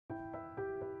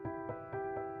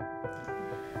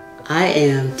I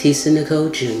am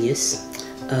Tisha Junius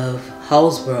of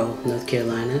Hallsboro, North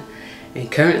Carolina,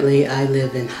 and currently I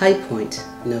live in High Point,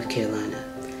 North Carolina,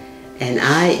 and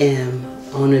I am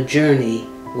on a journey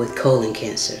with colon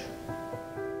cancer.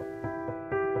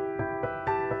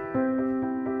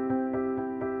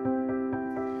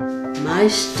 My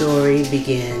story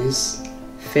begins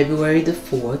February the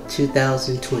 4th,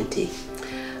 2020.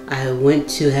 I went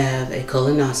to have a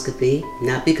colonoscopy,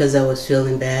 not because I was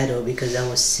feeling bad or because I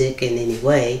was sick in any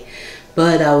way,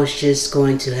 but I was just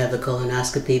going to have a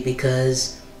colonoscopy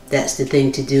because that's the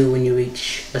thing to do when you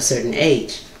reach a certain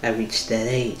age. I reached that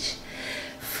age.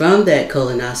 From that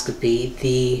colonoscopy,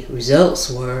 the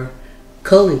results were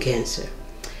colon cancer.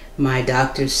 My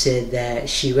doctor said that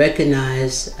she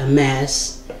recognized a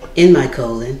mass in my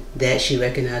colon that she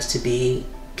recognized to be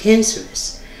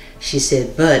cancerous. She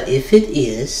said, but if it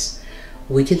is,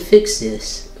 we can fix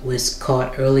this. It was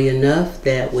caught early enough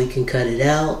that we can cut it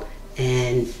out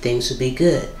and things will be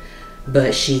good.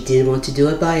 But she did want to do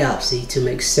a biopsy to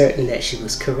make certain that she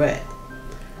was correct.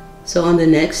 So on the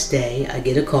next day, I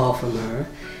get a call from her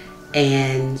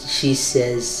and she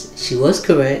says she was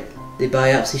correct. The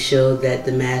biopsy showed that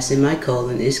the mass in my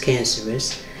colon is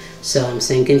cancerous. So I'm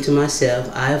thinking to myself,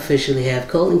 I officially have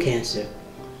colon cancer.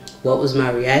 What was my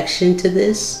reaction to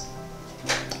this?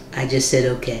 I just said,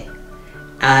 okay.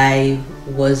 I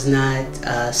was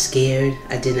not scared.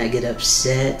 I did not get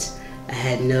upset. I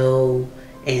had no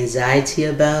anxiety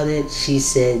about it. She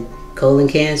said, colon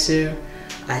cancer.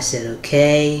 I said,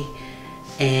 okay.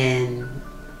 And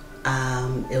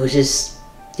it was just,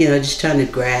 just trying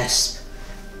to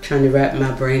wrap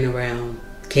my brain around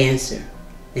cancer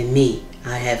and me.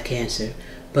 I have cancer.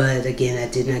 But again,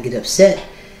 I did not get upset.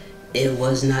 It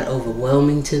was not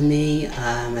overwhelming to me.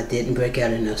 I didn't break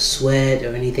out in a sweat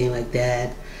or anything like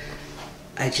that.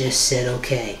 I just said,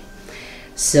 okay.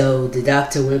 So the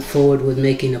doctor went forward with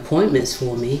making appointments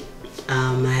for me.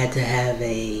 I had to have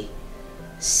a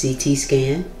CT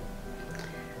scan.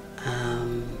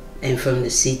 And from the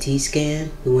CT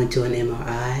scan, we went to an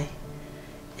MRI.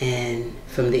 And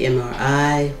from the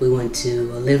MRI, we went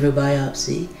to a liver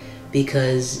biopsy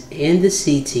because in the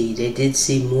CT, they did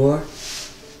see more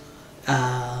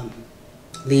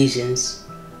lesions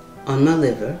on my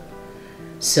liver,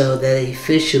 so that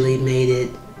officially made it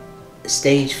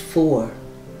stage 4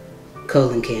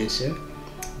 colon cancer.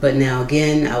 But now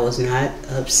again, I was not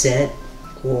upset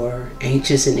or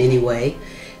anxious in any way.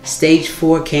 Stage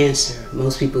 4 cancer,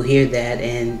 most people hear that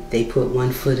and they put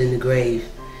one foot in the grave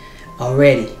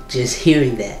already, just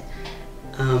hearing that.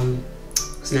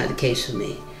 It's not the case for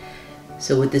me.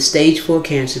 So with the stage 4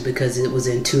 cancer, because it was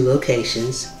in 2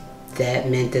 locations, that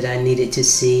meant that I needed to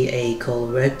see a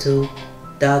colorectal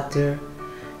doctor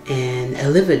and a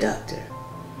liver doctor.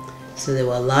 So there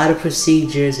were a lot of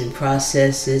procedures and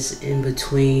processes in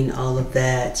between all of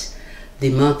that. The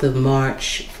month of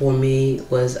March for me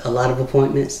was a lot of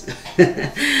appointments,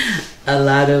 a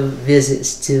lot of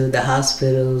visits to the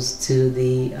hospitals, to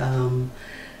the,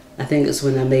 I think it's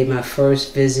when I made my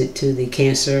first visit to the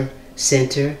cancer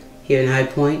center here in High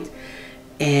Point.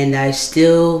 And I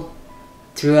still,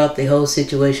 throughout the whole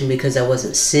situation, because I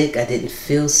wasn't sick, I didn't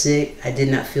feel sick, I did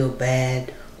not feel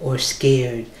bad or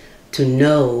scared to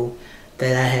know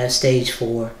that I have stage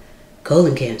 4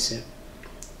 colon cancer.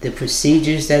 The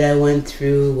procedures that I went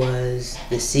through was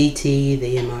the CT,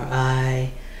 the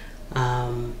MRI,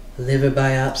 liver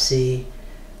biopsy.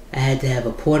 I had to have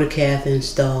a portacath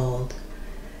installed,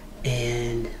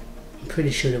 and I'm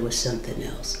pretty sure there was something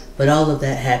else. But all of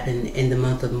that happened in the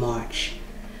month of March.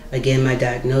 Again, my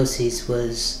diagnosis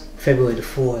was February the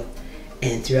 4th,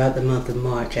 and throughout the month of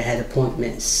March, I had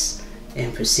appointments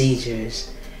and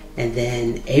procedures. And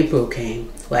then April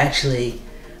came. Well, actually,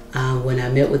 when I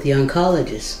met with the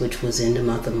oncologist, which was in the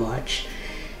month of March,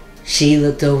 she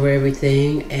looked over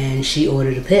everything and she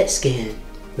ordered a PET scan,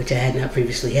 which I had not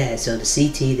previously had. So the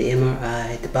CT, the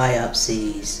MRI, the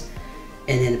biopsies,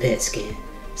 and then the PET scan.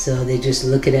 So they're just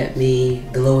looking at me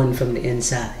glowing from the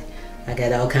inside. I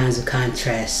got all kinds of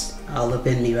contrast all up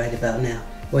in me right about now,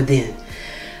 or then.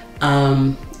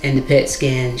 And the PET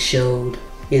scan showed,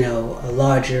 a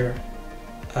larger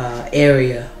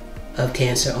area of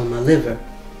cancer on my liver.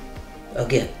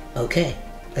 Again, okay.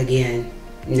 Again,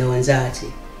 no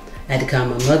anxiety. I had to calm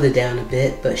my mother down a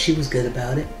bit, but she was good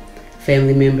about it.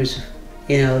 Family members,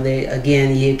 they, again,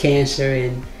 you hear cancer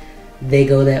and they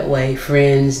go that way.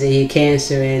 Friends, they hear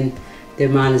cancer and their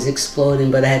mind is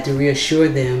exploding, but I had to reassure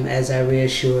them, as I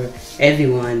reassure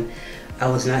everyone, I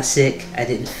was not sick, I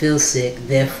didn't feel sick,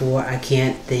 therefore I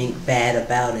can't think bad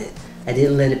about it. I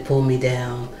didn't let it pull me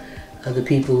down. Other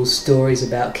people's stories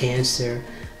about cancer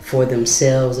for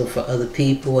themselves or for other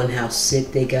people, and how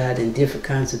sick they got and different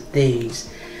kinds of things.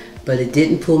 But it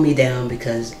didn't pull me down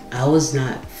because I was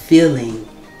not feeling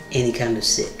any kind of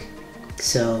sick.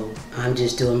 So I'm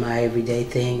just doing my everyday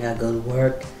thing. I go to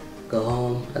work, go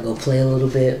home, I go play a little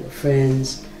bit with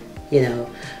friends, you know.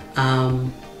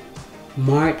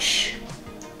 March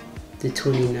the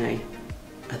 29th,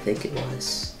 I think it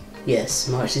was. Yes,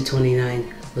 March the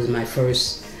 29th was my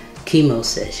first chemo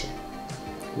session.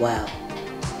 Wow,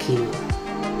 chemo.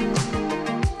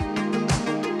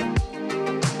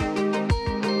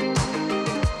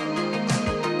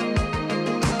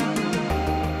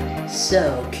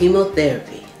 So,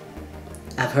 chemotherapy.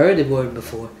 I've heard the word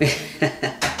before.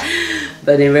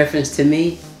 But in reference to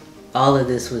me, all of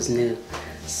this was new.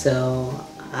 So,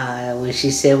 when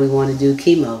she said we want to do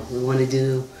chemo, we want to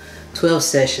do 12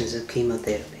 sessions of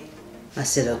chemotherapy, I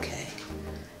said okay.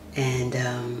 And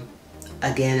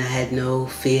again, I had no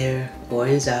fear or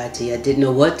anxiety. I didn't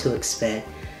know what to expect,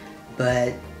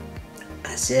 but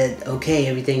I said okay.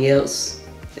 Everything else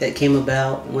that came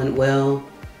about went well,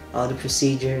 all the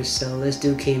procedures, so let's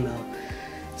do chemo.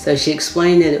 So she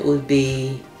explained that it would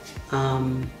be,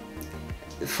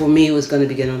 for me it was going to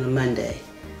begin on a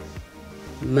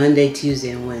Monday,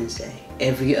 Tuesday, and Wednesday.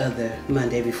 Every other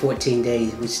Monday, every 14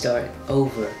 days we start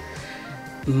over.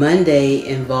 Monday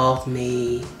involved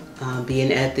me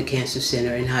being at the cancer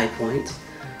center in High Point.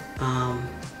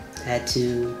 Had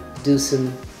to do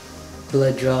some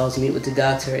blood draws, meet with the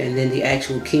doctor, and then the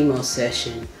actual chemo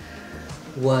session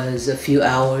was a few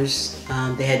hours.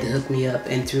 They had to hook me up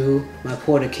and through my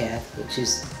portacath, which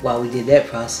is why we did that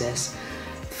process,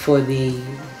 for the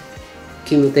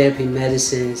chemotherapy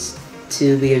medicines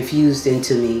to be infused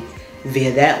into me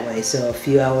via that way. So a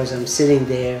few hours I'm sitting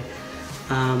there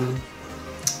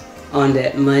on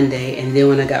that Monday, and then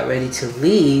when I got ready to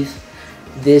leave,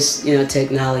 this, you know,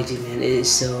 technology, man, it is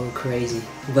so crazy,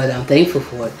 but I'm thankful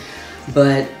for it.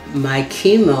 But my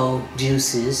chemo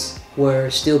juices were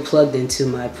still plugged into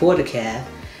my portacath,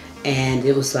 and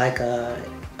it was like a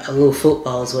little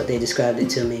football is what they described it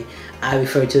to me. I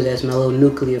refer to it as my little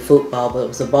nuclear football, but it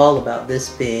was a ball about this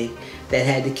big that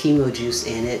had the chemo juice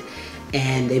in it,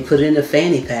 and they put it in a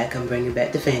fanny pack. I'm bringing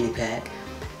back the fanny pack,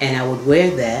 and I would wear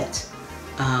that,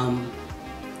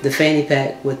 the fanny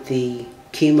pack with the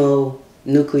chemo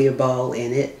nuclear ball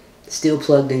in it, still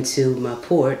plugged into my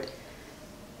port,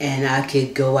 and I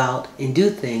could go out and do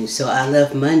things. So I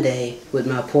left Monday with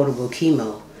my portable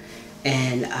chemo,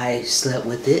 and I slept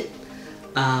with it.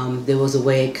 There was a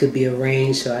way it could be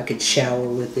arranged so I could shower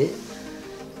with it.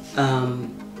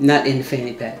 Not in the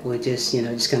fanny pack, we just, you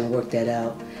know, just kind of work that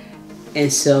out.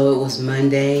 And so it was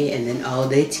Monday, and then all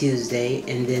day Tuesday,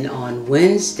 and then on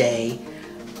Wednesday,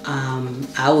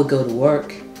 I would go to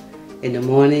work in the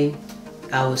morning.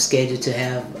 I was scheduled to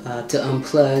have, to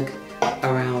unplug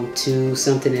around 2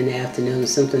 something in the afternoon,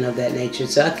 something of that nature,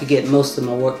 so I could get most of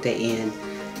my work day in.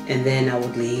 And then I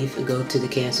would leave and go to the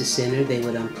cancer center. They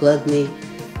would unplug me,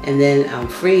 and then I'm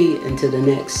free until the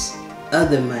next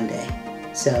other Monday.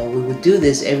 So we would do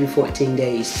this every 14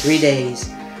 days, 3 days.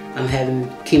 I'm having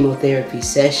chemotherapy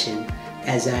session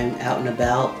as I'm out and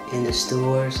about in the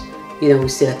stores. You know, we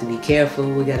still have to be careful.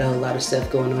 We got a whole lot of stuff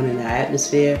going on in our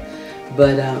atmosphere.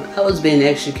 But I was being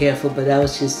extra careful, but I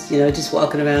was just, you know, just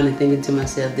walking around and thinking to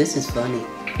myself, this is funny.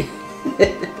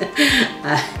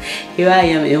 Here I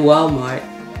am in Walmart,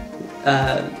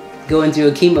 going through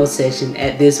a chemo session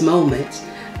at this moment.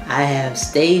 I have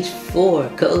stage 4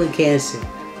 colon cancer.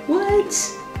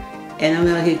 What? And I'm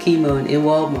out here chemoing in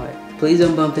Walmart. Please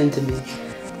don't bump into me.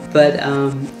 But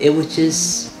it was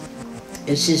just,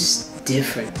 it's just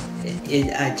different.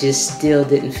 I just still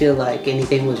didn't feel like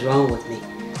anything was wrong with me.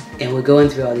 And we're going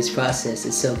through all these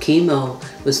processes. So chemo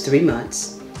was 3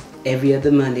 months, every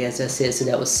other Monday, as I said, so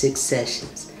that was 6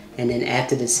 sessions. And then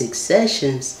after the 6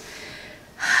 sessions,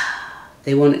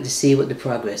 they wanted to see what the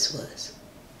progress was.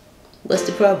 What's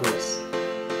the progress?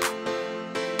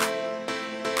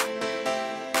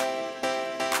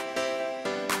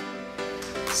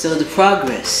 So the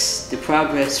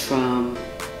progress from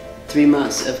 3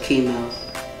 months of chemo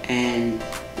and,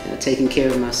 you know, taking care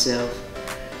of myself,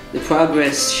 the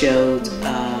progress showed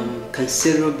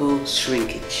considerable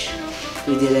shrinkage.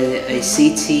 We did a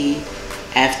CT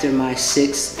after my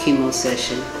 6th chemo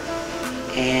session,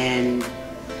 and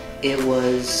it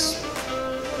was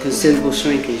considerable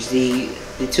shrinkage.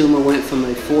 The tumor went from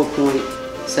a 4 point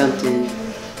something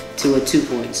to a 2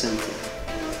 point something.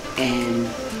 And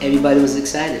everybody was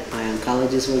excited. My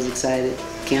oncologist was excited,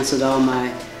 canceled all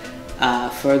my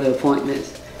further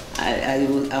appointments.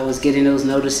 I was getting those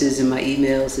notices in my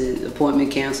emails,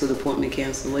 appointment canceled, appointment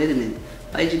canceled. Wait a minute,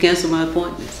 why did you cancel my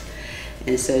appointments?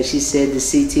 And so she said the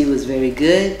CT was very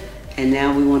good, and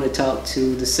now we want to talk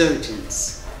to the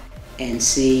surgeons and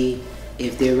see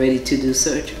if they're ready to do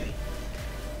surgery.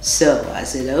 So I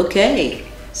said, okay,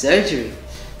 surgery.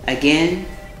 Again,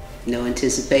 no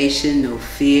anticipation, no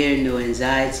fear, no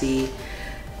anxiety.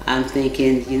 I'm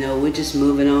thinking, we're just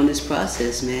moving on this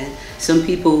process, man. Some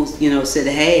people, said,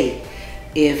 hey,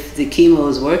 if the chemo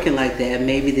is working like that,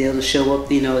 maybe they'll show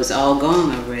up, it's all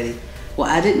gone already. Well,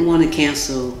 I didn't want to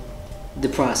cancel the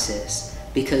process,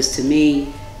 because to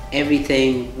me,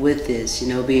 everything with this,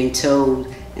 being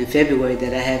told in February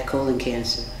that I have colon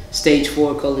cancer, stage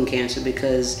 4 colon cancer,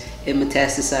 because it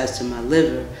metastasized to my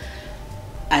liver,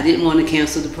 I didn't want to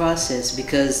cancel the process,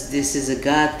 because this is a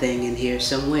God thing in here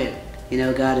somewhere.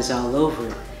 God is all over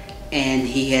it, and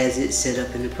He has it set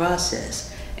up in the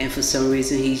process. And for some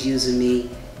reason, He's using me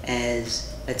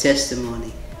as a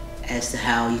testimony as to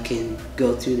how you can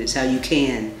go through this, how you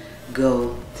can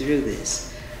go through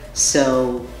this.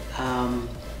 So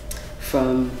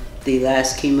from the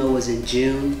last chemo was in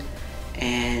June,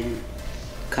 and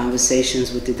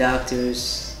conversations with the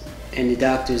doctors and the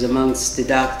doctors amongst the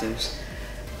doctors,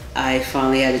 I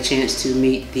finally had a chance to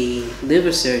meet the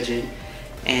liver surgeon,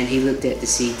 and he looked at the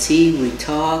CT. We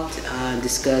talked,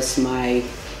 discussed my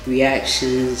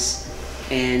reactions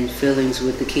and feelings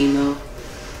with the chemo,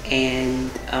 and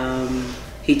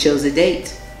he chose a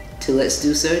date to let's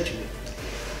do surgery.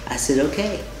 I said,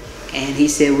 okay. And he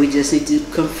said, we just need to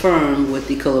confirm with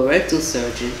the colorectal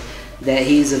surgeon that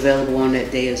he's available on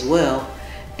that day as well,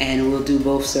 and we'll do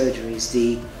both surgeries.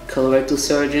 The colorectal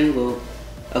surgeon will,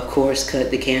 of course,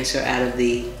 cut the cancer out of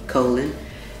the colon,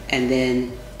 and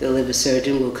then the liver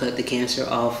surgeon will cut the cancer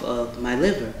off of my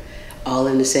liver, all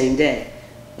in the same day.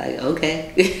 Like,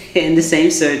 okay, in the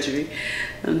same surgery.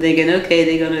 I'm thinking, okay,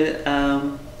 they're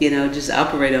gonna, just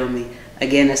operate on me.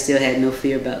 Again, I still had no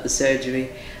fear about the surgery.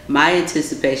 My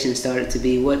anticipation started to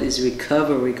be, what is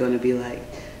recovery going to be like?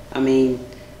 I mean,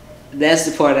 that's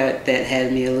the part that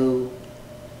had me a little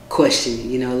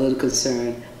questioning, a little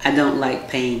concerned. I don't like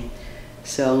pain.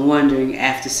 So I'm wondering,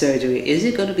 after surgery, is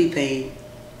it going to be pain?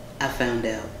 I found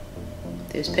out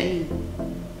there's pain.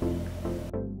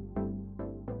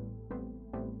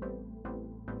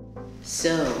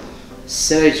 So,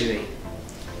 surgery.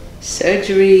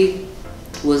 Surgery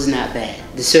was not bad.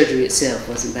 The surgery itself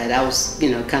wasn't bad. I was,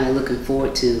 kind of looking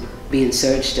forward to being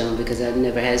surged on, because I'd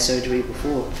never had surgery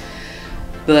before.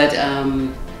 But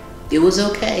it was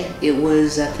okay. It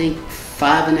was, I think,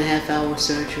 5.5-hour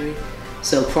surgery.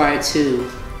 So prior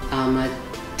to, I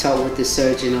talked with the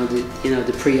surgeon on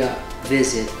the pre-op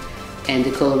visit, and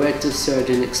the colorectal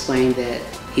surgeon explained that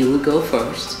he would go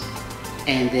first,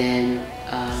 and then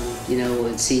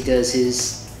once he does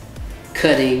his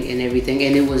cutting and everything,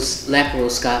 and it was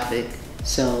laparoscopic,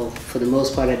 so for the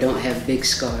most part I don't have big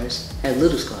scars. I have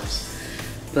little scars,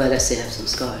 but I still have some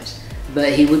scars.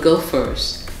 But he would go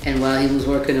first, and while he was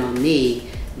working on me,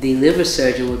 the liver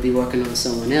surgeon would be working on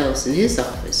someone else in his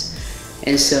office.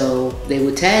 And so they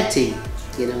would tag team,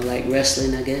 like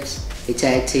wrestling, I guess. They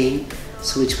tag team,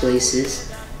 switch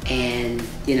places, and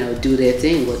do their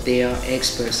thing, what they are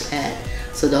experts at.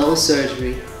 So the whole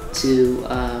surgery to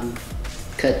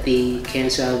cut the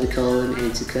cancer out of the colon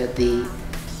and to cut the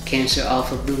cancer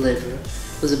off of the liver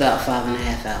was about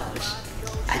 5.5 hours.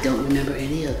 I don't remember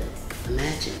any of it.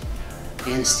 Imagine.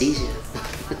 Anesthesia.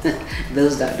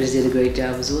 Those doctors did a great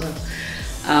job as well.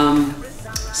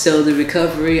 So the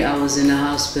recovery, I was in the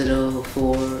hospital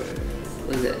for,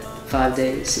 5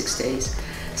 days, 6 days.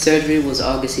 Surgery was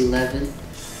August 11th,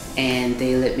 and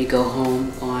they let me go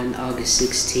home on August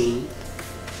 16th.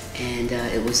 And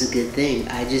it was a good thing.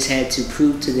 I just had to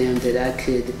prove to them that I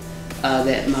could,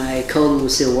 that my colon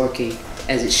was still working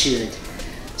as it should.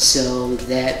 So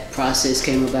that process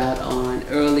came about on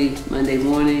early Monday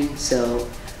morning. So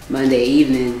Monday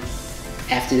evening,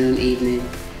 afternoon, evening,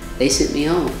 they sent me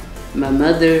home. My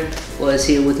mother was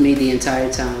here with me the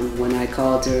entire time. When I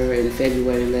called her in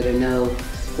February and let her know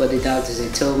what the doctors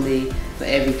had told me, for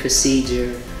every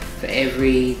procedure, for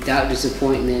every doctor's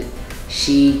appointment,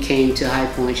 she came to High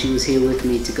Point. She was here with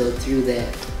me to go through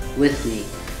that with me.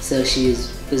 So she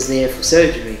was there for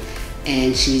surgery,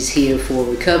 and she's here for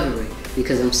recovery,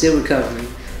 because I'm still recovering,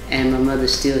 and my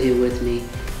mother's still here with me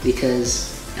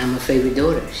because I'm a favorite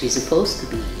daughter. She's supposed to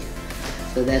be here.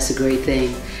 So that's a great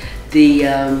thing.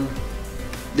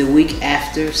 The week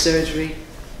after surgery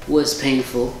was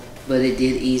painful, but it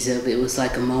did ease up. It was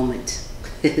like a moment.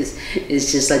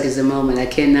 It's just like it's a moment. I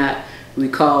cannot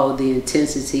recall the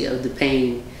intensity of the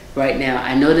pain right now.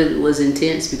 I know that it was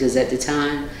intense because at the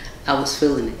time I was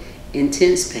feeling it.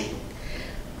 Intense pain.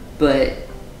 But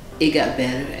it got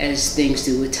better, as things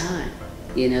do with time.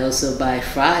 You know, so by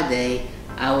Friday,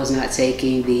 I was not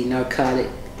taking the narcotic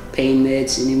pain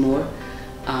meds anymore.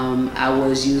 I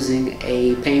was using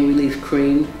a pain relief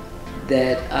cream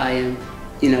that I am,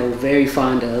 you know, very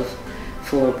fond of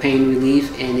for pain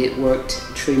relief, and it worked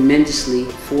tremendously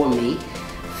for me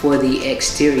for the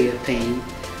exterior pain.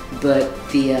 But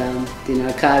the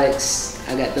narcotics,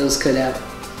 I got those cut out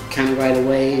kind of right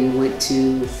away and went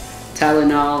to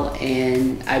Tylenol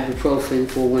and ibuprofen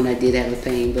for when I did have a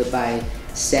pain. But by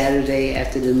Saturday,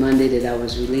 after the Monday that I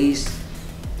was released,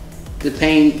 the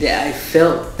pain that I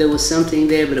felt, there was something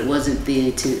there, but it wasn't the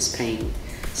intense pain.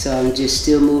 So I'm just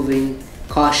still moving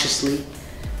cautiously.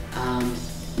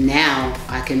 Now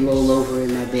I can roll over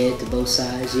in my bed to both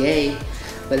sides, yay.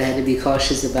 But I had to be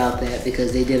cautious about that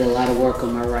because they did a lot of work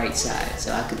on my right side,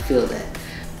 so I could feel that.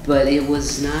 But it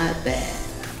was not bad.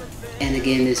 And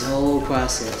again, this whole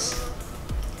process,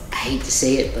 I hate to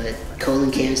say it, but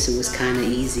colon cancer was kind of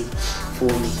easy for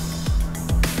me.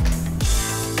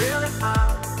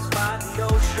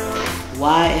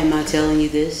 Why am I telling you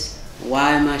this?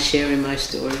 Why am I sharing my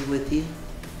story with you?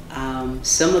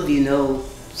 Some of you know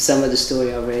some of the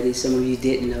story already. Some of you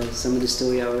didn't know some of the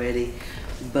story already.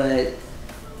 But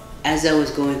as I was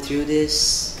going through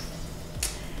this,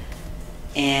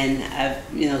 and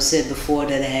I've said before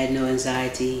that I had no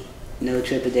anxiety, no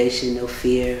trepidation, no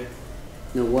fear,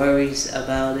 no worries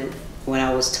about it. When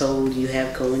I was told you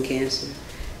have colon cancer,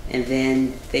 and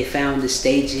then they found the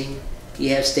staging, you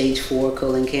have stage 4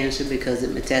 colon cancer because it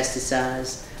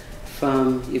metastasized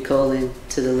from your colon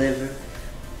to the liver,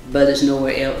 but there's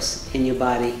nowhere else in your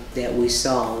body that we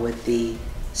saw with the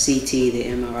CT, the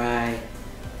MRI,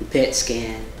 the PET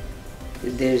scan.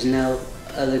 There's no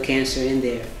other cancer in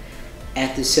there.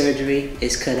 After surgery,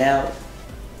 it's cut out.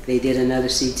 They did another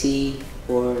CT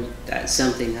or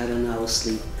something, I don't know, I was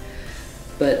asleep.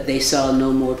 But they saw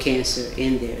no more cancer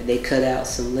in there. They cut out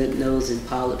some lymph nodes and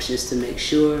polyps just to make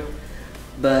sure,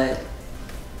 but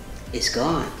it's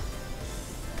gone.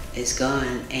 It's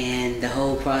gone, and the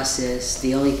whole process,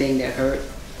 the only thing that hurt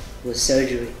was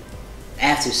surgery,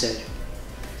 after surgery.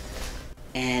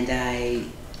 And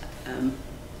I'm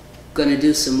gonna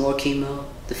do some more chemo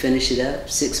to finish it up,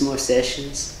 6 more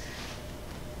sessions,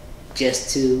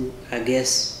 just to, I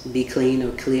guess, be clean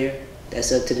or clear.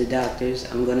 That's up to the doctors.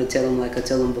 I'm gonna tell them like I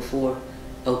told them before,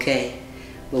 okay.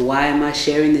 But why am I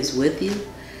sharing this with you?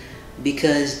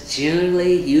 Because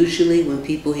generally, usually when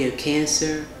people hear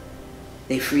cancer,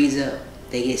 they freeze up,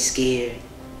 they get scared,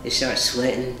 they start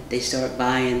sweating, they start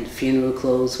buying funeral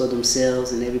clothes for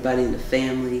themselves and everybody in the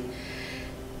family.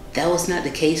 That was not the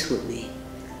case with me.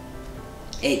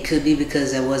 It could be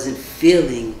because I wasn't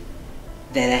feeling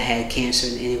that I had cancer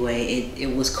in any way.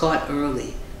 It was caught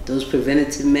early. Those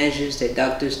preventative measures that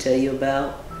doctors tell you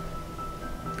about,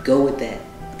 go with that.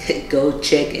 Go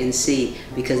check and see,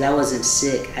 because I wasn't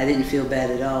sick. I didn't feel bad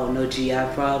at all. No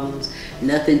GI problems.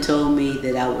 Nothing told me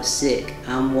that I was sick.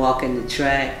 I'm walking the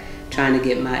track, trying to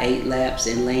get my 8 laps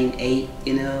in lane 8,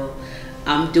 you know.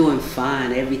 I'm doing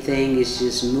fine. Everything is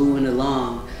just moving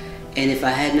along. And if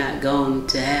I had not gone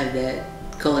to have that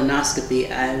colonoscopy,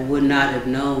 I would not have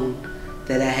known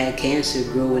that I had cancer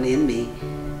growing in me.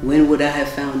 When would I have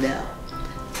found out?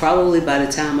 Probably by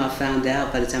the time I found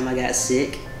out, by the time I got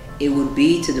sick, it would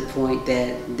be to the point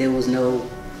that there was no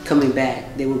coming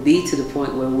back. There would be to the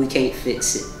point where we can't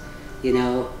fix it. You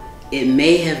know, it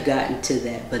may have gotten to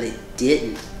that, but it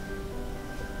didn't.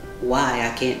 Why?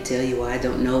 I can't tell you why. I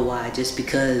don't know why. Just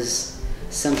because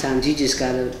sometimes you just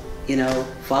gotta,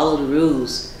 follow the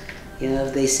rules.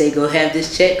 If they say go have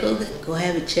this check, go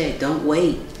have it checked. Don't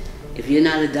wait. If you're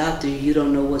not a doctor, you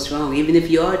don't know what's wrong. Even if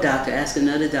you are a doctor, ask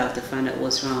another doctor, find out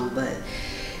what's wrong. But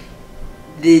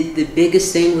the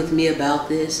biggest thing with me about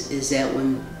this is that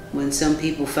when some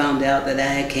people found out that I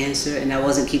had cancer, and I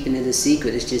wasn't keeping it a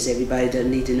secret, it's just everybody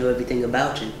doesn't need to know everything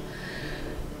about you.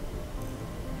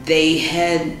 They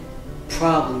had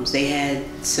problems. They had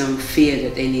some fear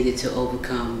that they needed to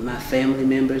overcome. My family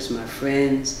members, my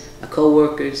friends, my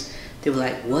co-workers, they were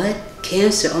like, what?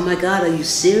 Cancer? Oh my God, are you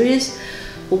serious?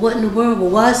 Well, what in the world? Well,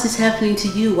 why is this happening to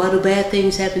you? Why do bad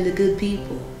things happen to good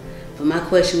people? But my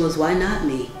question was, why not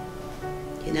me?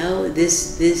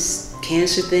 This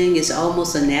cancer thing is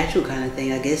almost a natural kind of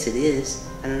thing. I guess it is.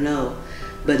 I don't know.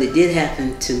 But it did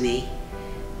happen to me.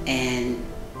 And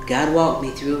God walked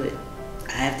me through it.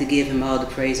 I have to give him all the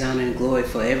praise, honor, and glory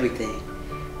for everything.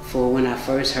 For when I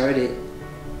first heard it,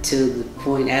 to the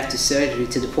point after surgery,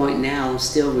 to the point now, I'm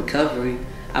still recovering.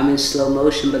 I'm in slow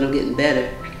motion, but I'm getting better.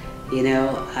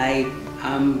 I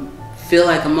feel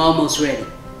like I'm almost ready.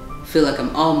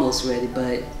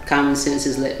 But common sense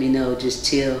has let me know, just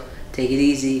chill, take it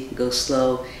easy, go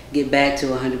slow, get back to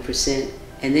 100%,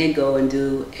 and then go and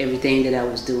do everything that I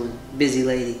was doing. Busy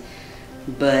lady.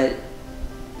 But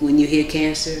when you hear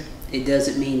cancer, it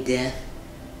doesn't mean death.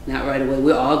 Not right away.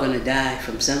 We're all going to die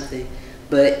from something.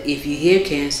 But if you hear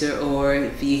cancer, or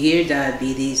if you hear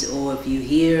diabetes, or if you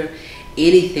hear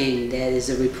anything that is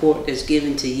a report that's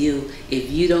given to you,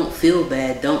 if you don't feel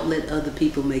bad, don't let other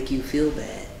people make you feel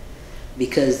bad.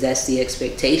 Because that's the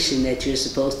expectation, that you're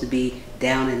supposed to be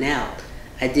down and out.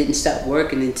 I didn't stop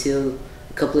working until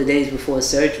a couple of days before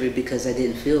surgery because I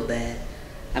didn't feel bad.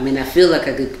 I mean, I feel like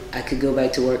I could go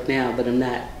back to work now, but I'm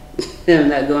not. I'm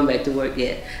not going back to work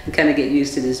yet. I'm kind of getting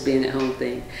used to this being at home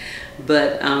thing.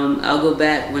 But I'll go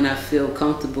back when I feel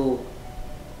comfortable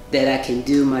that I can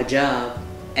do my job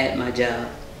at my job,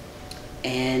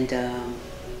 and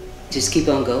just keep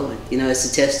on going. You know, it's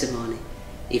a testimony.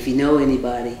 If you know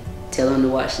anybody, tell them to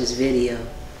watch this video.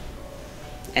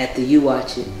 After you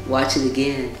watch it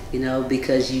again, you know,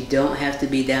 because you don't have to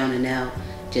be down and out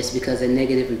just because a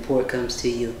negative report comes to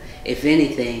you. If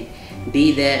anything,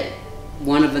 be that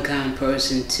one-of-a-kind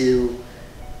person to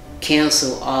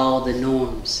cancel all the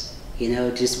norms. You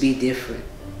know, just be different.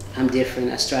 I'm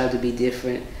different. I strive to be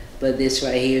different. But this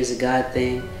right here is a God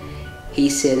thing. He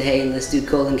said, hey, let's do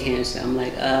colon cancer. I'm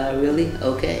like, really?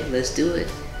 Okay, let's do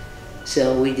it.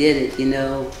 So we did it. You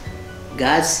know,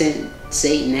 God sent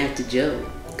Satan after Job.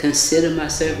 Consider my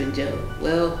servant Job.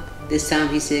 Well, this time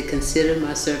he said, consider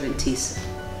my servant Tisha.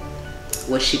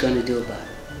 What's she going to do about it?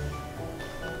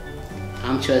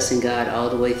 I'm trusting God all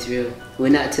the way through. We're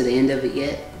not to the end of it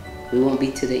yet. We won't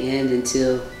be to the end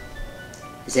until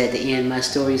it's at the end. My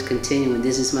story is continuing.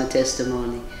 This is my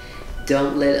testimony.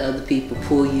 Don't let other people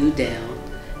pull you down.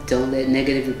 Don't let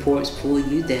negative reports pull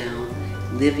you down.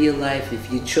 Live your life.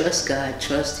 If you trust God,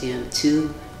 trust Him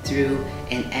to, through,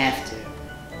 and after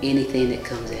anything that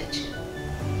comes at you.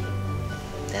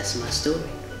 That's my story.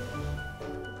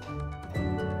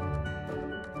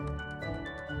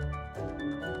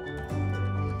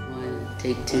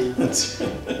 Take two.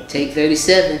 Take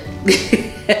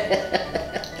 37.